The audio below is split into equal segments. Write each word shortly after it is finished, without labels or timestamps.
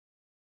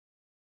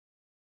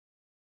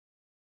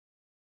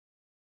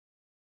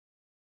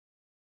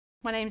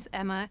My name's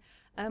Emma.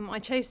 I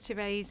chose to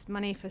raise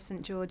money for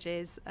St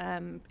George's,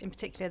 in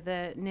particular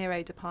the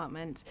Neuro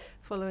department,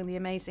 following the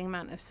amazing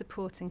amount of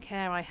support and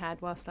care I had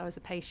whilst I was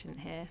a patient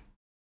here.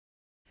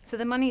 So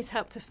the money's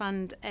helped to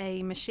fund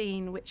a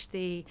machine which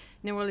the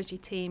neurology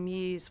team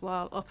use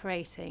while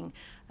operating.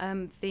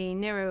 The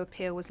Neuro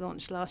appeal was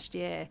launched last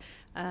year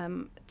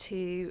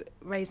to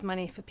raise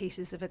money for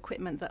pieces of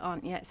equipment that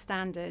aren't yet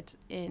standard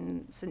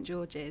in St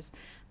George's,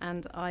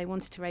 and I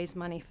wanted to raise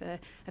money for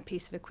a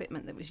piece of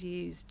equipment that was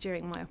used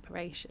during my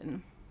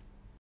operation.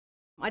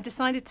 I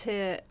decided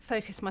to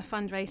focus my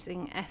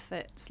fundraising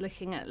efforts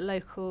looking at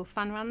local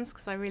fun runs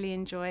because I really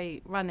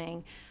enjoy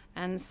running.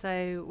 And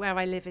so where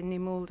I live in New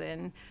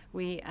Malden,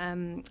 we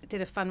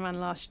did a fun run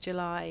last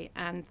July,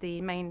 and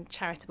the main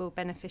charitable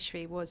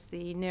beneficiary was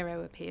the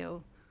Neuro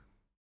appeal.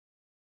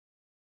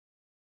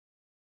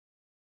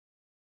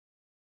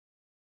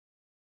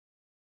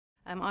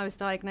 I was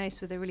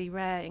diagnosed with a really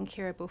rare,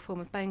 incurable form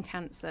of bone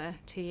cancer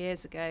 2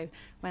 years ago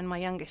when my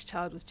youngest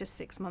child was just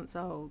 6 months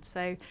old.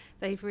 So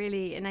they've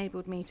really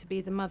enabled me to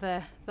be the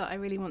mother that I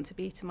really want to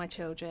be to my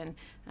children,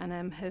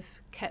 and have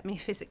kept me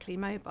physically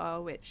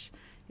mobile, which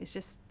is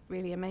just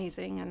really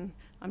amazing, and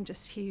I'm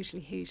just hugely,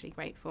 hugely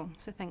grateful.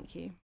 So thank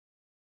you.